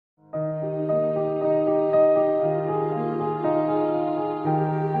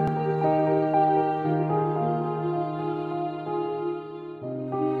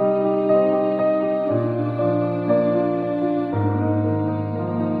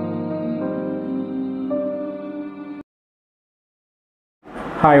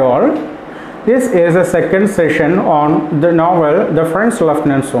Hi all, this is the second session on the novel The French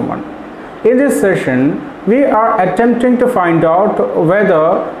Lieutenant's Woman. In this session, we are attempting to find out whether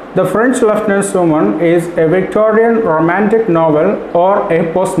The French Lieutenant's Woman is a Victorian romantic novel or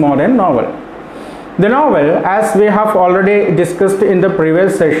a postmodern novel. The novel, as we have already discussed in the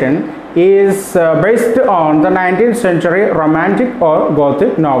previous session, is based on the 19th century romantic or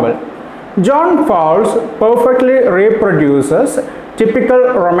Gothic novel. John Fowles perfectly reproduces typical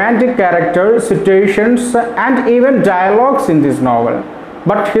romantic characters, situations, and even dialogues in this novel.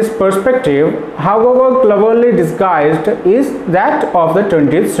 But his perspective, however cleverly disguised, is that of the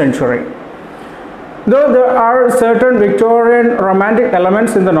 20th century. Though there are certain Victorian romantic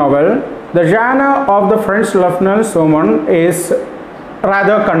elements in the novel, the genre of The French Lieutenant's Woman is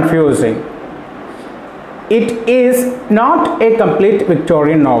rather confusing. It is not a complete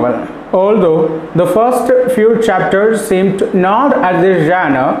Victorian novel, although the first few chapters seem to nod at this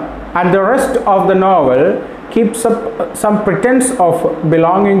genre and the rest of the novel keeps up some pretense of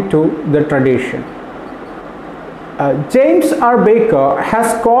belonging to the tradition. James R. Baker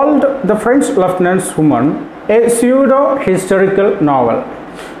has called The French Lieutenant's Woman a pseudo-historical novel.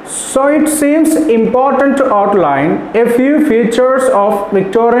 So it seems important to outline a few features of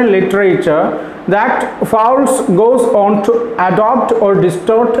Victorian literature that Fowles goes on to adopt or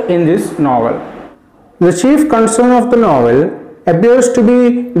distort in this novel. The chief concern of the novel appears to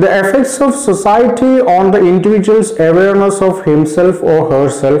be the effects of society on the individual's awareness of himself or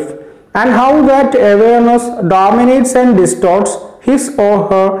herself, and how that awareness dominates and distorts his or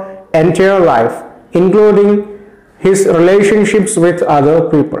her entire life, including his relationships with other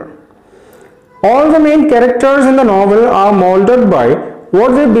people. All the main characters in the novel are molded by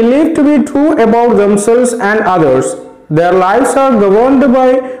what they believe to be true about themselves and others. Their lives are governed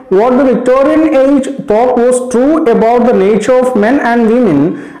by what the Victorian age thought was true about the nature of men and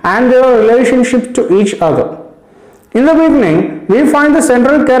women and their relationship to each other. In the beginning, we find the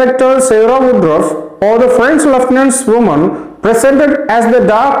central character Sarah Woodruff, or the French Lieutenant's Woman, presented as the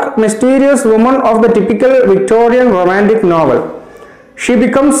dark, mysterious woman of the typical Victorian romantic novel. She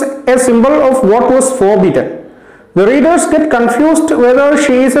becomes a symbol of what was forbidden. The readers get confused whether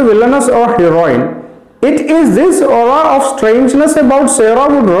she is a villainess or heroine. It is this aura of strangeness about Sarah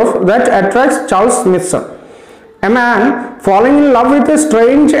Woodruff that attracts Charles Smithson. A man falling in love with a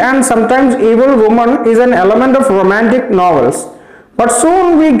strange and sometimes evil woman is an element of romantic novels. But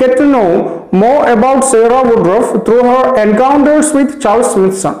soon we get to know more about Sarah Woodruff through her encounters with Charles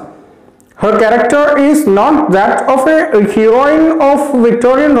Smithson. Her character is not that of a heroine of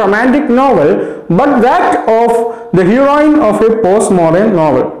Victorian romantic novel, but that of the heroine of a postmodern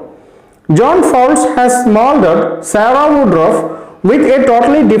novel. John Fowles has molded Sarah Woodruff with a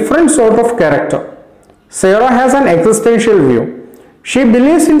totally different sort of character. Sarah has an existential view. She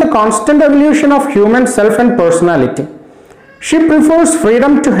believes in the constant evolution of human self and personality. She prefers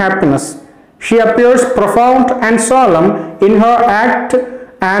freedom to happiness. She appears profound and solemn in her act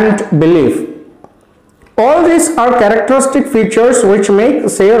and belief. All these are characteristic features which make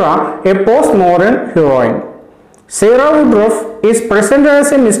Sarah a postmodern heroine. Sarah Woodruff is presented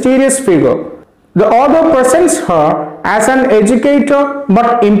as a mysterious figure. The author presents her as an educated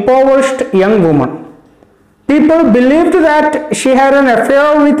but impoverished young woman. People believed that she had an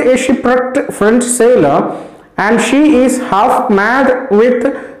affair with a shipwrecked French sailor, and she is half mad with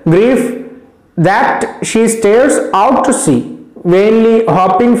grief that she stares out to sea, vainly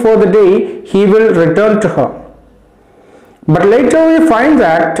hoping for the day he will return to her. But later we find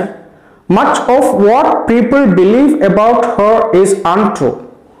that much of what people believe about her is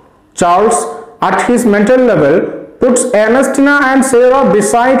untrue. Charles, at his mental level, puts Ernestina and Sarah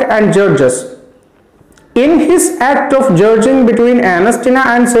beside and judges. In his act of judging between Ernestina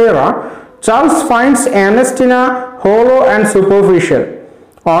and Sarah, Charles finds Ernestina hollow and superficial.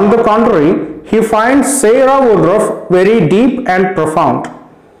 On the contrary, he finds Sarah Woodruff very deep and profound.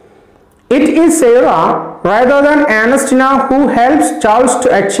 It is Sarah rather than Ernestina who helps Charles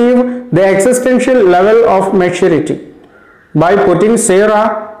to achieve the existential level of maturity. By putting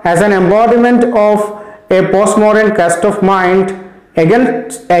Sarah as an embodiment of a postmodern cast of mind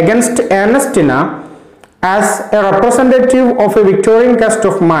against Ernestina as a representative of a Victorian cast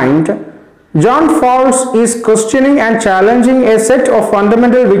of mind, John Fowles is questioning and challenging a set of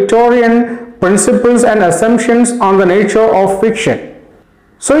fundamental Victorian principles and assumptions on the nature of fiction.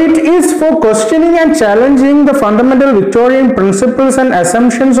 So it is for questioning and challenging the fundamental Victorian principles and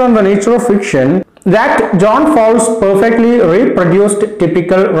assumptions on the nature of fiction that John Fowles perfectly reproduced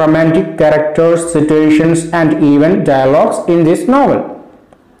typical romantic characters, situations, and even dialogues in this novel.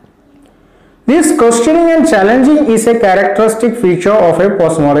 This questioning and challenging is a characteristic feature of a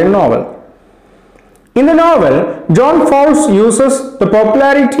postmodern novel. In the novel, John Fowles uses the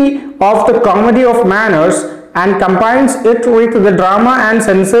popularity of the comedy of manners and combines it with the drama and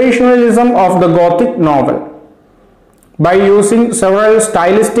sensationalism of the Gothic novel. By using several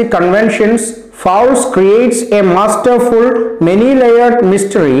stylistic conventions, Fowles creates a masterful, many-layered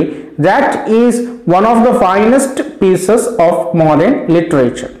mystery that is one of the finest pieces of modern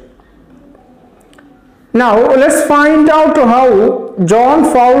literature. Now let's find out how John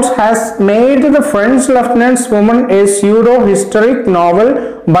Fowles has made The French Lieutenant's Woman a pseudo-historic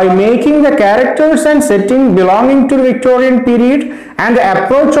novel by making the characters and setting belonging to the Victorian period and the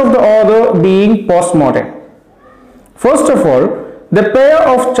approach of the author being postmodern. First of all, the pair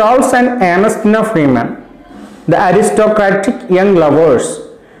of Charles and Ernestina Freeman, the aristocratic young lovers.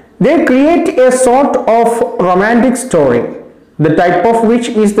 They create a sort of romantic story, the type of which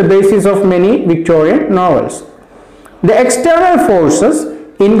is the basis of many Victorian novels. The external forces,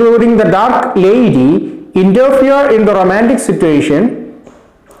 including the Dark Lady, interfere in the romantic situation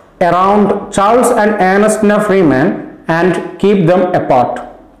around Charles and Ernestina Freeman and keep them apart.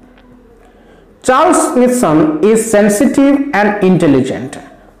 Charles Smithson is sensitive and intelligent,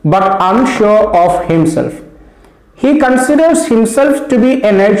 but unsure of himself. He considers himself to be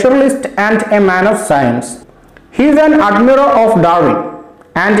a naturalist and a man of science. He is an admirer of Darwin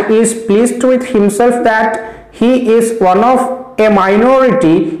and is pleased with himself that he is one of a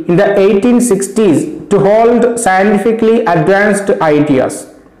minority in the 1860s to hold scientifically advanced ideas.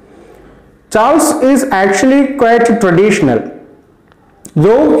 Charles is actually quite traditional,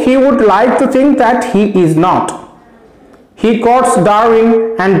 though he would like to think that he is not. He quotes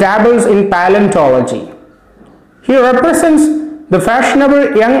Darwin and dabbles in paleontology. He represents the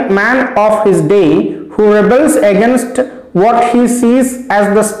fashionable young man of his day who rebels against what he sees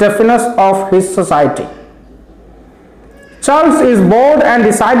as the stiffness of his society. Charles is bored and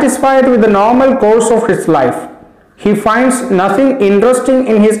dissatisfied with the normal course of his life. He finds nothing interesting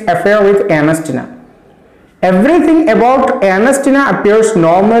in his affair with Ernestina. Everything about Ernestina appears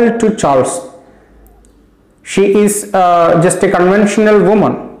normal to Charles. She is just a conventional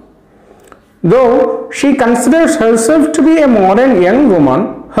woman. Though she considers herself to be a modern young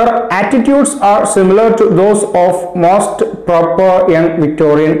woman, her attitudes are similar to those of most proper young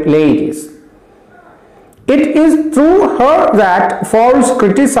Victorian ladies. It is through her that Fowles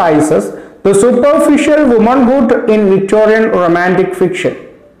criticizes the superficial womanhood in Victorian romantic fiction.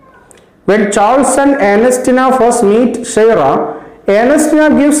 When Charles and Ernestina first meet Sarah,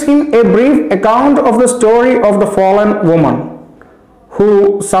 Ernestina gives him a brief account of the story of the fallen woman,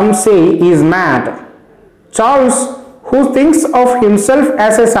 who some say is mad. Charles, who thinks of himself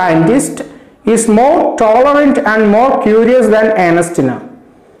as a scientist, is more tolerant and more curious than Ernestina.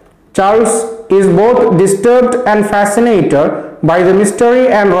 Charles is both disturbed and fascinated by the mystery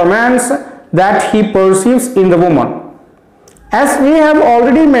and romance that he perceives in the woman. As we have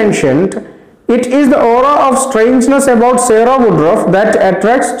already mentioned, it is the aura of strangeness about Sarah Woodruff that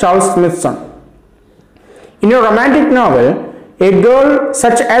attracts Charles Smithson. In a romantic novel, a girl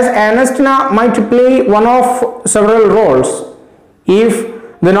such as Ernestina might play one of several roles.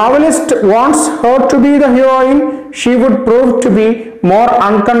 If the novelist wants her to be the heroine, she would prove to be more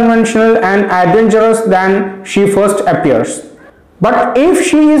unconventional and adventurous than she first appears. But if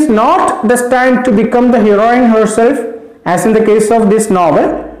she is not destined to become the heroine herself, as in the case of this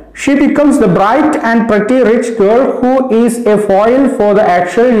novel, she becomes the bright and pretty rich girl who is a foil for the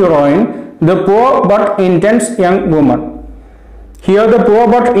actual heroine, the poor but intense young woman. Here the poor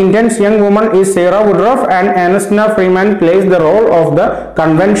but intense young woman is Sarah Woodruff, and Ernestina Freeman plays the role of the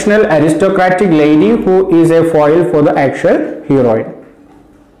conventional aristocratic lady who is a foil for the actual heroine.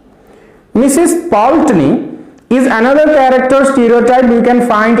 Mrs. Pulteney is another character stereotype you can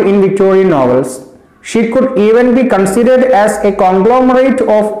find in Victorian novels. She could even be considered as a conglomerate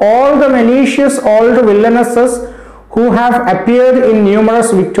of all the malicious old villainesses who have appeared in numerous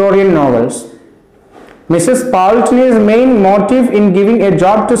Victorian novels. Mrs. Pulteney's main motive in giving a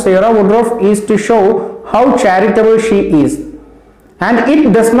job to Sarah Woodruff is to show how charitable she is, and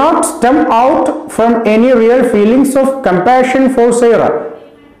it does not stem out from any real feelings of compassion for Sarah.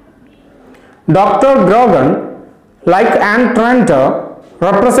 Dr. Grogan, like Anne Trenter,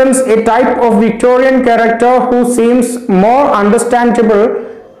 represents a type of Victorian character who seems more understandable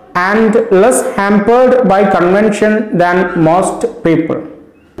and less hampered by convention than most people.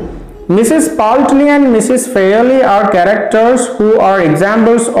 Mrs. Pulteney and Mrs. Fairley are characters who are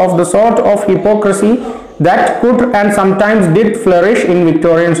examples of the sort of hypocrisy that could and sometimes did flourish in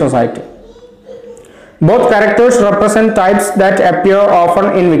Victorian society. Both characters represent types that appear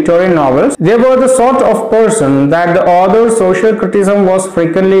often in Victorian novels. They were the sort of person that the author's social criticism was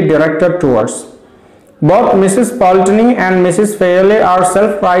frequently directed towards. Both Mrs. Pulteney and Mrs. Fairley are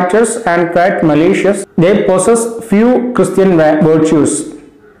self-righteous and quite malicious. They possess few Christian virtues.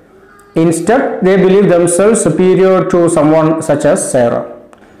 Instead, they believe themselves superior to someone such as Sarah.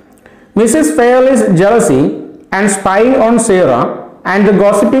 Mrs. Fairley's jealousy and spying on Sarah and the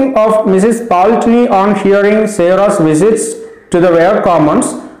gossiping of Mrs. Pulteney on hearing Sarah's visits to the Ware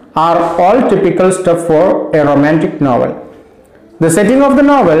Commons are all typical stuff for a romantic novel. The setting of the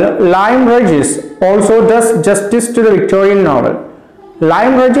novel, Lyme Regis, also does justice to the Victorian novel.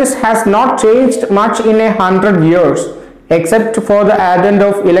 Lyme Regis has not changed much in 100 years, except for the advent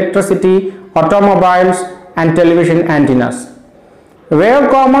of electricity, automobiles, and television antennas. Ware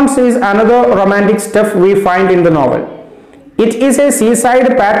Commons is another romantic stuff we find in the novel. It is a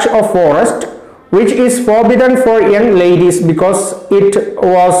seaside patch of forest which is forbidden for young ladies because it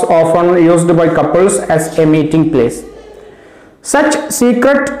was often used by couples as a meeting place. Such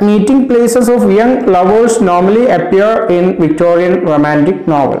secret meeting places of young lovers normally appear in Victorian romantic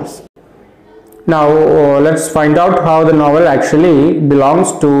novels. Now let's find out how the novel actually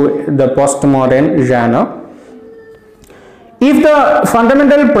belongs to the postmodern genre. If the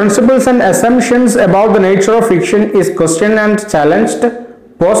fundamental principles and assumptions about the nature of fiction is questioned and challenged,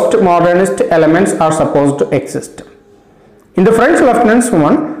 postmodernist elements are supposed to exist. In The French Lieutenant's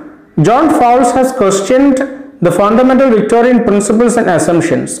Woman, John Fowles has questioned the fundamental Victorian principles and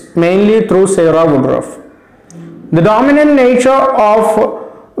assumptions, mainly through Sarah Woodruff. The dominant nature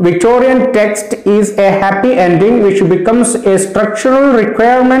of Victorian text is a happy ending which becomes a structural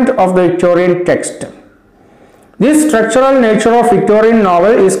requirement of the Victorian text. This structural nature of Victorian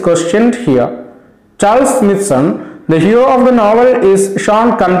novel is questioned here. Charles Smithson, the hero of the novel, is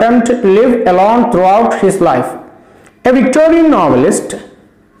shown content to live alone throughout his life. A Victorian novelist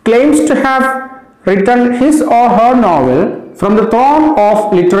claims to have written his or her novel from the throne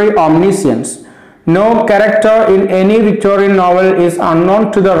of literary omniscience. No character in any Victorian novel is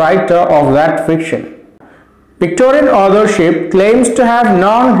unknown to the writer of that fiction. Victorian authorship claims to have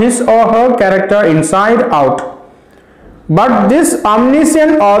known his or her character inside out. But this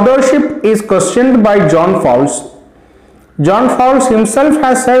omniscient authorship is questioned by John Fowles. John Fowles himself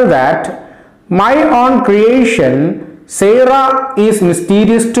has said that, "My own creation, Sarah, is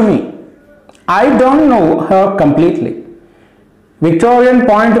mysterious to me. I don't know her completely." Victorian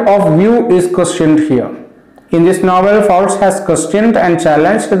point of view is questioned here. In this novel, Fowles has questioned and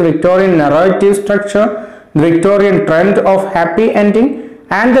challenged the Victorian narrative structure, the Victorian trend of happy ending,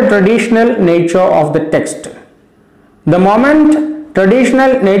 and the traditional nature of the text. The moment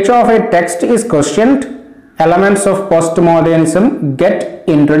traditional nature of a text is questioned, elements of postmodernism get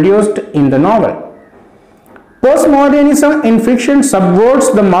introduced in the novel. Postmodernism in fiction subverts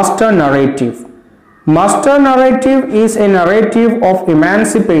the master narrative. Master narrative is a narrative of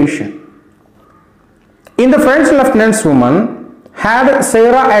emancipation. In The French Lieutenant's Woman, had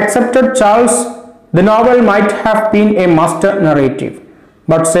Sarah accepted Charles, the novel might have been a master narrative,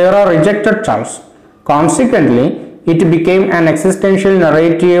 but Sarah rejected Charles. Consequently, it became an existential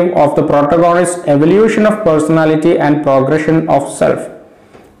narrative of the protagonist's evolution of personality and progression of self.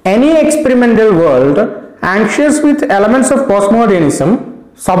 Any experimental world, anxious with elements of postmodernism,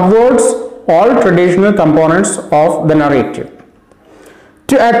 subverts all traditional components of the narrative.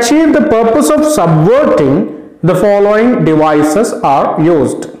 To achieve the purpose of subverting, the following devices are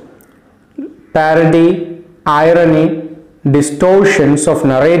used: parody, irony, distortions of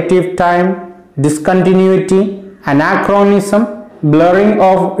narrative time, discontinuity, anachronism, blurring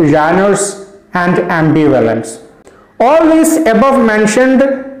of genres, and ambivalence. All these above mentioned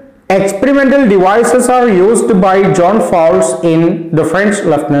experimental devices are used by John Fowles in The French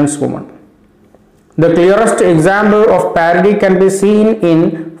Lieutenant's Woman. The clearest example of parody can be seen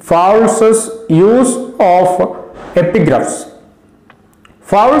in Fowles's use of epigraphs.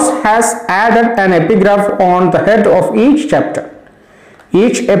 Fowles has added an epigraph on the head of each chapter.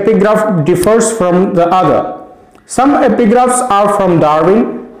 Each epigraph differs from the other. Some epigraphs are from Darwin,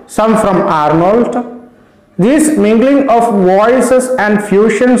 some from Arnold. This mingling of voices and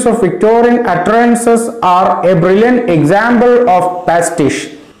fusions of Victorian utterances are a brilliant example of pastiche.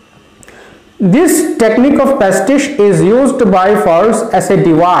 This technique of pastiche is used by Fowles as a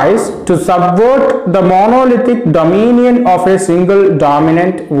device to subvert the monolithic dominion of a single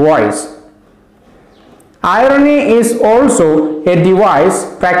dominant voice. Irony is also a device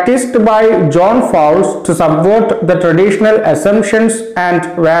practiced by John Fowles to subvert the traditional assumptions and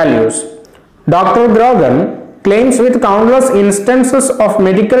values. Dr. Grogan claims with countless instances of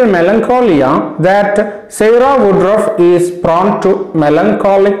medical melancholia that Sarah Woodruff is prone to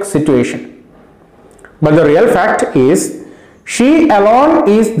melancholic situation. But the real fact is, she alone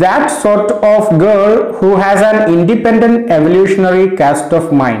is that sort of girl who has an independent evolutionary cast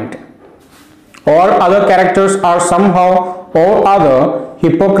of mind. All other characters are somehow or other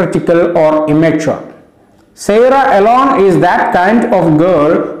hypocritical or immature. Sarah alone is that kind of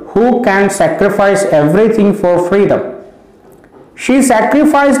girl who can sacrifice everything for freedom. She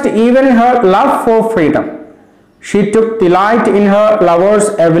sacrificed even her love for freedom. She took delight in her lover's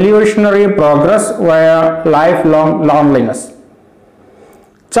evolutionary progress via lifelong loneliness.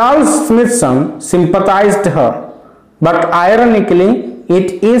 Charles Smithson sympathized her, but ironically,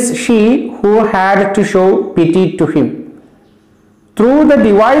 it is she who had to show pity to him. Through the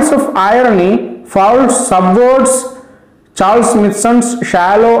device of irony, Fowles subverts Charles Smithson's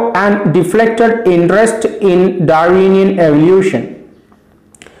shallow and deflected interest in Darwinian evolution.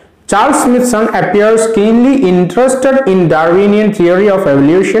 Charles Smithson appears keenly interested in Darwinian theory of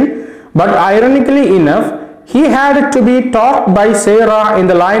evolution, but ironically enough, he had to be taught by Sarah in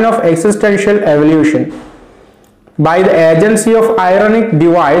the line of existential evolution. By the agency of ironic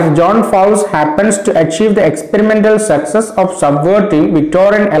device, John Fowles happens to achieve the experimental success of subverting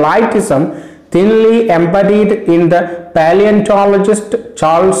Victorian elitism thinly embodied in the paleontologist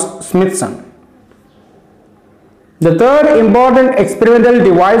Charles Smithson. The third important experimental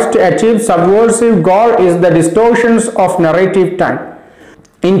device to achieve subversive goal is the distortions of narrative time.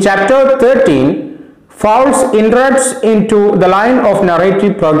 In chapter 13, Fowles interrupts into the line of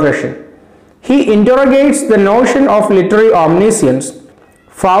narrative progression. He interrogates the notion of literary omniscience.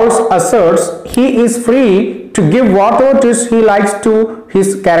 Fowles asserts he is free to give whatever it is he likes to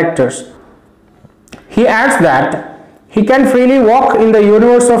his characters. He adds that he can freely walk in the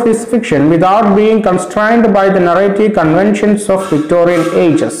universe of his fiction without being constrained by the narrative conventions of Victorian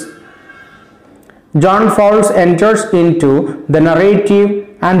ages. John Fowles enters into the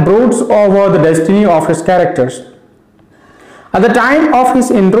narrative and broods over the destiny of his characters. At the time of his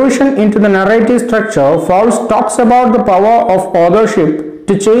intrusion into the narrative structure, Fowles talks about the power of authorship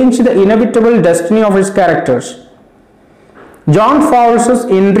to change the inevitable destiny of his characters. John Fowles'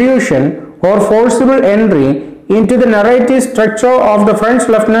 intrusion or forcible entry into the narrative structure of the French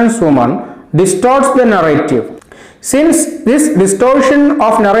lieutenant's woman distorts the narrative. Since this distortion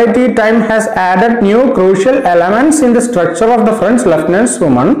of narrative time has added new crucial elements in the structure of the French lieutenant's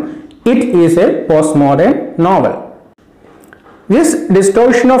woman, it is a postmodern novel. This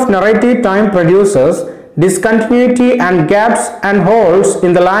distortion of narrative time produces discontinuity and gaps and holes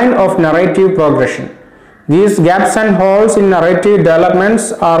in the line of narrative progression. These gaps and holes in narrative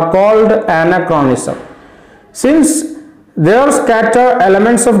developments are called anachronism. Since there scatter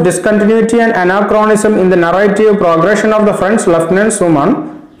elements of discontinuity and anachronism in the narrative progression of the French lieutenant's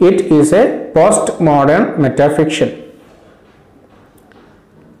woman, it is a postmodern metafiction.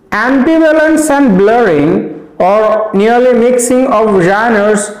 Ambivalence and blurring or nearly mixing of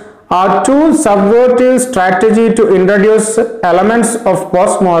genres are two subversive strategies to introduce elements of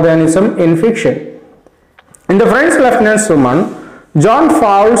postmodernism in fiction. In the French lieutenant's woman, John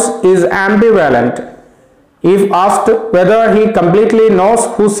Fowles is ambivalent. If asked whether he completely knows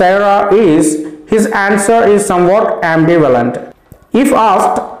who Sarah is, his answer is somewhat ambivalent. If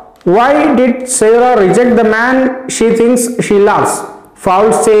asked why did Sarah reject the man she thinks she loves,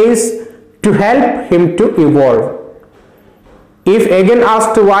 Fowles says to help him to evolve. If again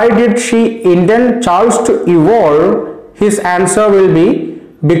asked why did she intend Charles to evolve, his answer will be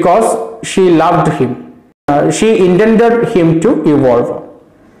because she loved him. She intended him to evolve.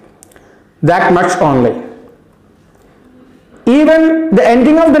 That much only. Even the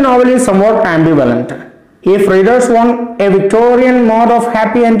ending of the novel is somewhat ambivalent. If readers want a Victorian mode of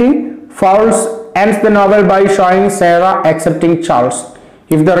happy ending, Fowles ends the novel by showing Sarah accepting Charles.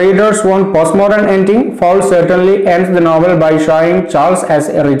 If the readers want postmodern ending, Fowles certainly ends the novel by showing Charles as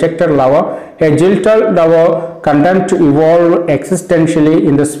a rejected lover, a jilted lover condemned to evolve existentially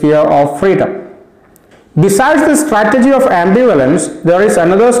in the sphere of freedom. Besides the strategy of ambivalence, there is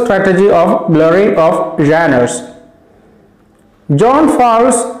another strategy of blurring of genres. John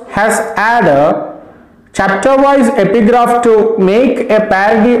Fowles has added chapter-wise epigraph to make a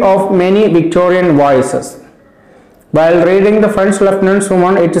parody of many Victorian voices. While reading the French lieutenant's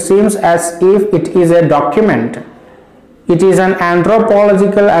woman, it seems as if it is a document. It is an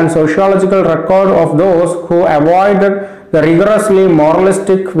anthropological and sociological record of those who avoided the rigorously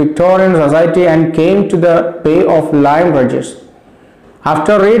moralistic Victorian society and came to the Bay of Lyme Regis.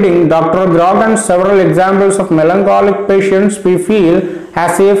 After reading Dr. Grogan's several examples of melancholic patients, we feel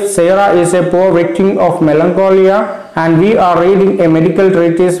as if Sarah is a poor victim of melancholia and we are reading a medical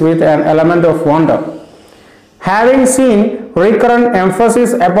treatise with an element of wonder. Having seen recurrent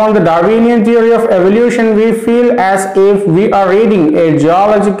emphasis upon the Darwinian theory of evolution, we feel as if we are reading a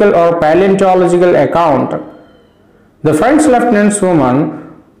geological or paleontological account. The French lieutenant's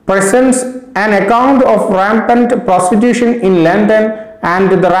woman presents an account of rampant prostitution in London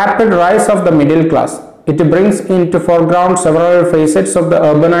and the rapid rise of the middle class. It brings into foreground several facets of the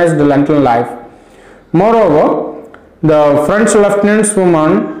urbanized London life. Moreover, the French lieutenant's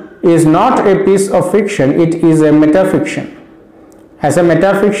woman is not a piece of fiction, it is a metafiction. As a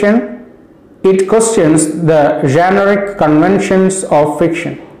metafiction, it questions the generic conventions of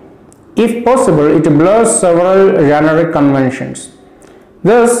fiction. If possible, it blurs several generic conventions.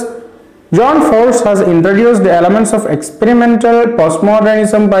 Thus, John Fowles has introduced the elements of experimental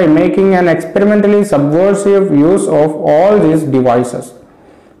postmodernism by making an experimentally subversive use of all these devices.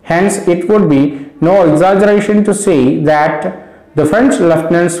 Hence, it would be no exaggeration to say that the French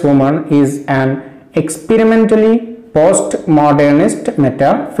lieutenant's woman is an experimentally postmodernist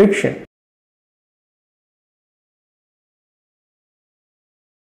metafiction.